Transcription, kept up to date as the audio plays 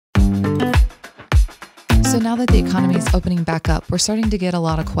So now that the economy is opening back up, we're starting to get a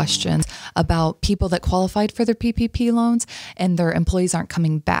lot of questions about people that qualified for their PPP loans and their employees aren't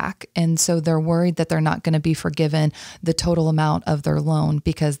coming back. And so they're worried that they're not going to be forgiven the total amount of their loan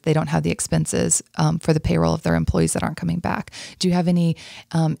because they don't have the expenses for the payroll of their employees that aren't coming back. Do you have any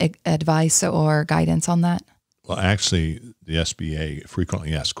advice or guidance on that? Well, actually, the SBA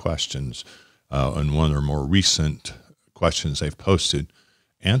frequently asks questions, and one of their more recent questions they've posted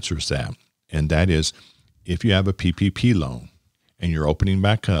answers that. And that is, if you have a PPP loan and you're opening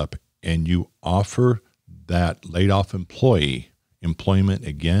back up and you offer that laid off employee employment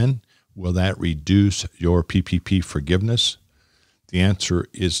again, will that reduce your PPP forgiveness? The answer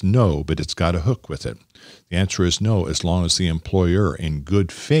is no, but it's got a hook with it. The answer is no, as long as the employer in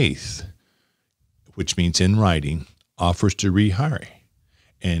good faith, which means in writing, offers to rehire.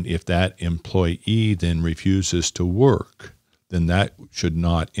 And if that employee then refuses to work, then that should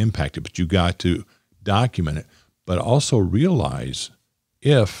not impact it. But you got to document it, but also realize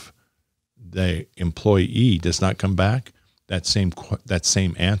if the employee does not come back, that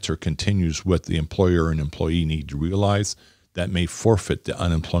same answer continues with the employer and employee need to realize that may forfeit the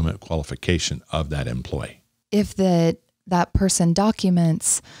unemployment qualification of that employee. If that person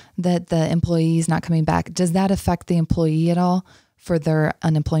documents that the employee is not coming back, does that affect the employee at all for their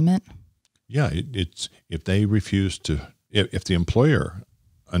unemployment? Yeah, it's if they refuse to, if the employer,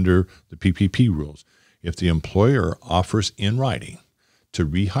 under the PPP rules, if the employer offers in writing to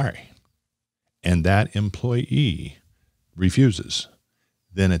rehire and that employee refuses,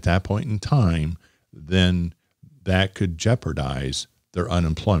 then at that point in time, then that could jeopardize their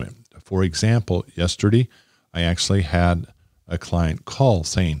unemployment. For example, yesterday, I actually had a client call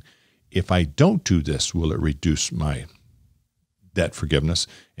saying, if I don't do this, will it reduce my debt forgiveness?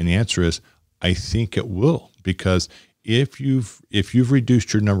 And the answer is, I think it will, because if you've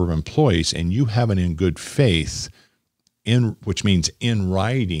reduced your number of employees and you haven't in good faith, which means in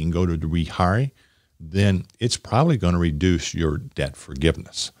writing, go to the rehire, then it's probably going to reduce your debt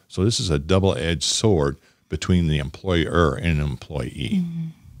forgiveness. So this is a double-edged sword between the employer and an employee. Mm-hmm.